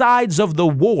both sides of the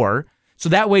war, so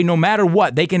that way, no matter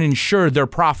what, they can ensure their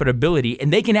profitability,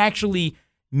 and they can actually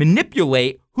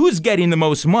manipulate who's getting the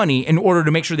most money in order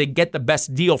to make sure they get the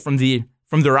best deal from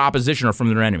their opposition or from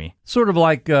their enemy. Sort of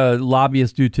like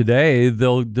lobbyists do today.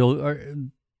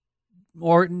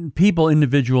 Or people,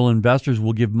 individual investors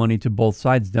will give money to both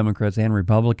sides, Democrats and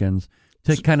Republicans,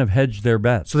 to kind of hedge their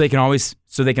bets. So they can always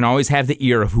have the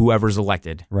ear of whoever's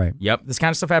elected. Right. Yep. This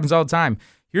kind of stuff happens all the time.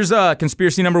 Here's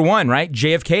conspiracy number 1, right?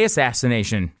 JFK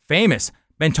assassination. Famous.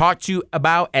 Been talked to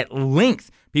about at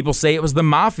length. People say it was the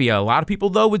mafia. A lot of people,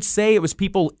 though, would say it was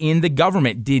people in the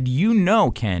government. Did you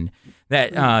know, Ken,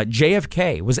 that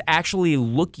JFK was actually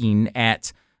looking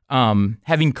at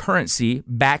having currency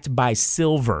backed by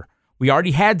silver? We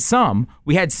already had some.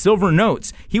 We had silver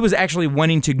notes. He was actually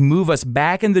wanting to move us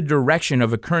back in the direction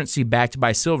of a currency backed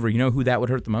by silver. You know who that would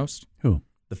hurt the most? Who?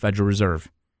 The Federal Reserve.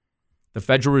 The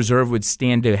Federal Reserve would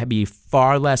stand to be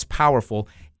far less powerful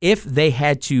if they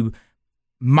had to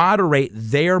moderate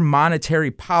their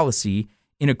monetary policy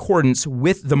in accordance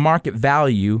with the market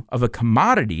value of a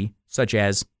commodity such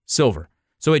as silver.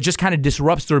 So it just kind of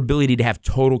disrupts their ability to have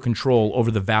total control over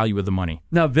the value of the money.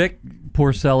 Now, Vic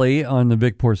Porcelli on the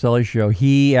Vic Porcelli Show,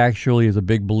 he actually is a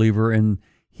big believer, and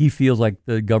he feels like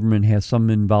the government has some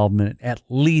involvement, at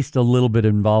least a little bit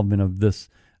of involvement of this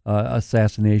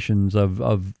assassinations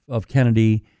of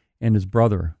Kennedy and his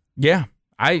brother. Yeah.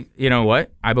 You know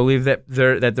what? I believe that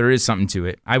there is something to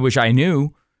it. I wish I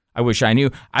knew.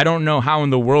 I don't know how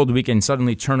in the world we can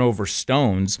suddenly turn over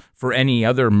stones for any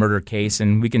other murder case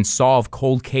and we can solve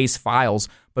cold case files,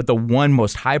 but the one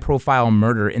most high-profile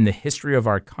murder in the history of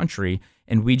our country,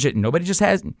 and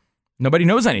nobody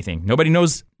knows anything. Nobody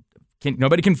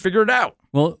can figure it out.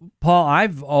 Well, Paul,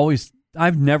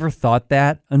 I've never thought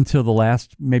that until the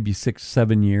last maybe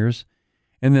 6-7 years.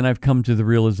 And then I've come to the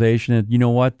realization that, you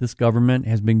know what, this government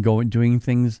has been doing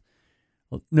things,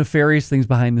 nefarious things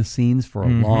behind the scenes for a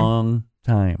long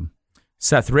time.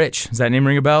 Seth Rich, does that name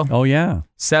ring a bell? Oh, yeah.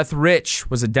 Seth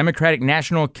Rich was a Democratic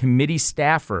National Committee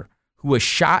staffer who was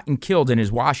shot and killed in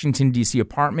his Washington, D.C.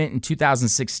 apartment in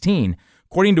 2016.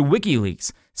 According to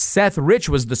WikiLeaks, Seth Rich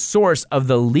was the source of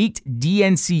the leaked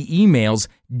DNC emails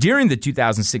during the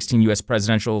 2016 U.S.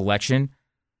 presidential election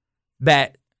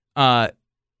that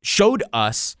showed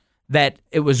us that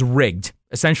it was rigged,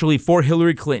 essentially for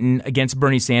Hillary Clinton against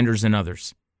Bernie Sanders and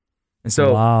others. And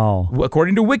so,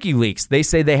 according to WikiLeaks, they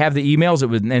say they have the emails.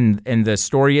 And the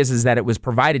story is that it was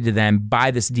provided to them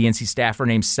by this DNC staffer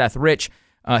named Seth Rich.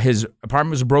 His apartment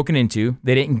was broken into.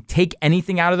 They didn't take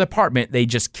anything out of the apartment. They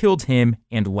just killed him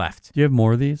and left. Do you have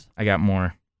more of these? I got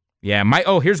more. Yeah.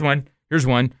 Here's one.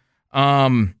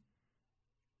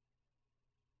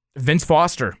 Vince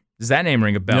Foster. Does that name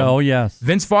ring a bell? Oh, yes.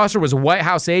 Vince Foster was a White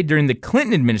House aide during the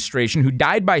Clinton administration who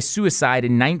died by suicide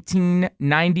in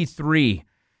 1993.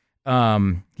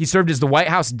 He served as the White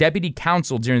House deputy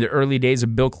counsel during the early days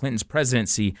of Bill Clinton's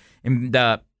presidency. And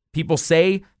people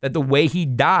say that the way he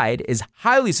died is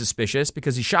highly suspicious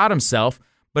because he shot himself,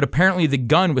 but apparently the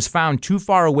gun was found too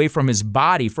far away from his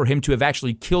body for him to have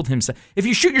actually killed himself. If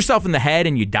you shoot yourself in the head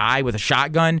and you die with a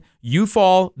shotgun, you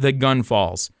fall, the gun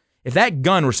falls. If that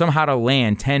gun were somehow to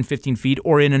land 10, 15 feet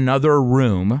or in another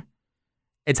room,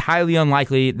 it's highly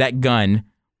unlikely that gun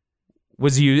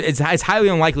was used. It's highly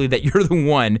unlikely that you're the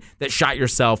one that shot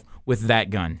yourself with that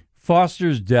gun.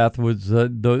 Foster's death was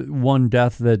the one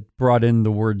death that brought in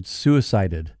the word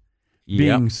suicided. Yep.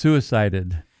 Being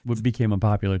suicided became a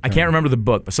popular term. I can't remember the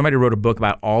book, but somebody wrote a book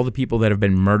about all the people that have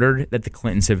been murdered that the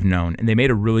Clintons have known, and they made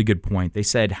a really good point. They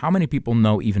said, how many people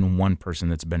know even one person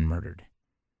that's been murdered?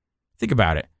 Think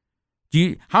about it.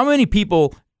 How many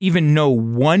people even know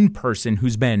one person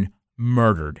who's been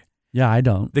murdered? Yeah, I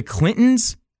don't. The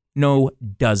Clintons know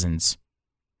dozens.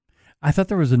 I thought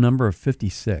there was a number of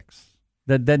 56.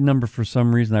 That number, for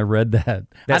some reason, I read that.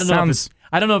 I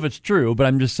don't know if it's true, but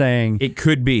I'm just saying. It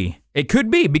could be. It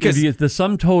could be because the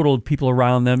sum total of people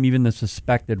around them, even the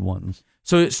suspected ones.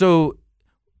 So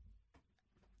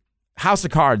House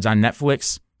of Cards on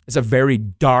Netflix is a very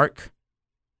dark,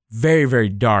 very, very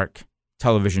dark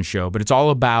television show, but it's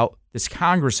all about this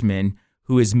congressman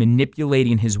who is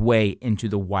manipulating his way into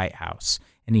the White House,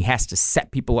 and he has to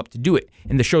set people up to do it.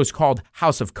 And the show is called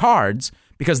House of Cards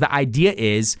because the idea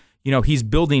is, he's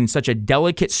building such a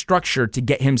delicate structure to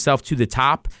get himself to the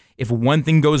top. If one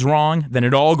thing goes wrong, then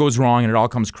it all goes wrong and it all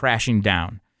comes crashing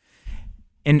down.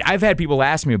 And I've had people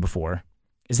ask me before,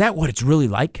 is that what it's really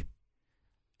like?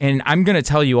 And I'm going to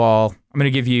tell you all, I'm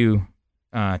going to give you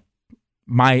the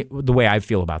way I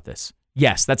feel about this.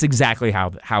 Yes, that's exactly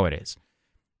how it is.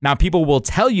 Now, people will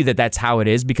tell you that that's how it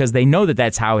is because they know that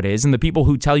that's how it is. And the people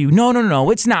who tell you,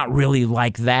 no, it's not really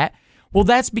like that. Well,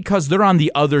 that's because they're on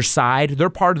the other side. They're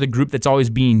part of the group that's always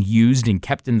being used and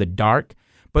kept in the dark.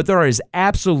 But there is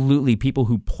absolutely people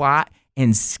who plot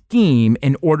and scheme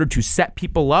in order to set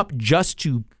people up just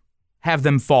to have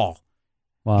them fall.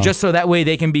 Wow. Just so that way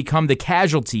they can become the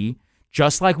casualty.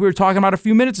 Just like we were talking about a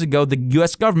few minutes ago, the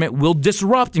U.S. government will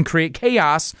disrupt and create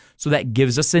chaos, so that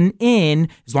gives us an in.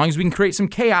 As long as we can create some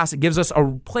chaos, it gives us a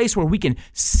place where we can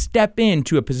step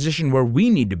into a position where we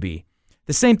need to be.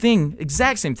 The same thing,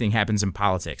 exact same thing happens in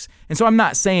politics. And so I'm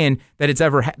not saying that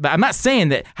I'm not saying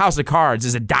that House of Cards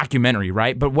is a documentary,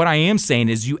 right? But what I am saying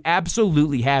is you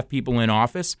absolutely have people in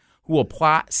office who will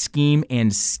plot, scheme,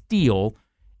 and steal,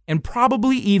 and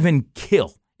probably even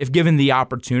kill if given the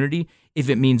opportunity, if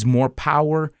it means more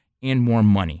power and more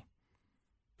money.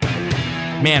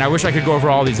 Man, I wish I could go over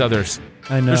all these others.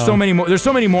 I know. There's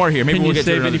so many more here. Maybe we'll get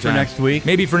to it another time. For next week?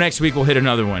 Maybe for next week we'll hit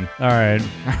another one. All right.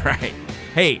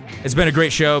 Hey, it's been a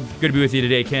great show. Good to be with you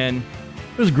today, Ken.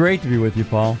 It was great to be with you,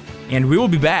 Paul. And we will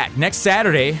be back next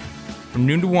Saturday from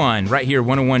noon to 1 right here,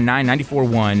 101.9,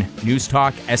 94.1 News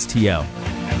Talk STL.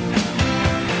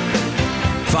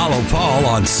 Follow Paul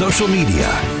on social media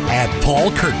at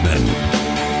Paul Curtman.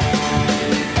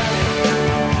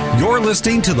 You're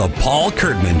listening to The Paul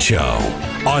Curtman Show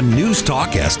on News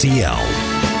Talk STL.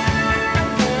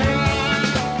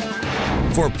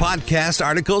 For podcast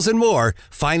articles and more,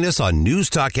 find us on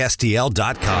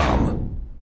newstalkstl.com.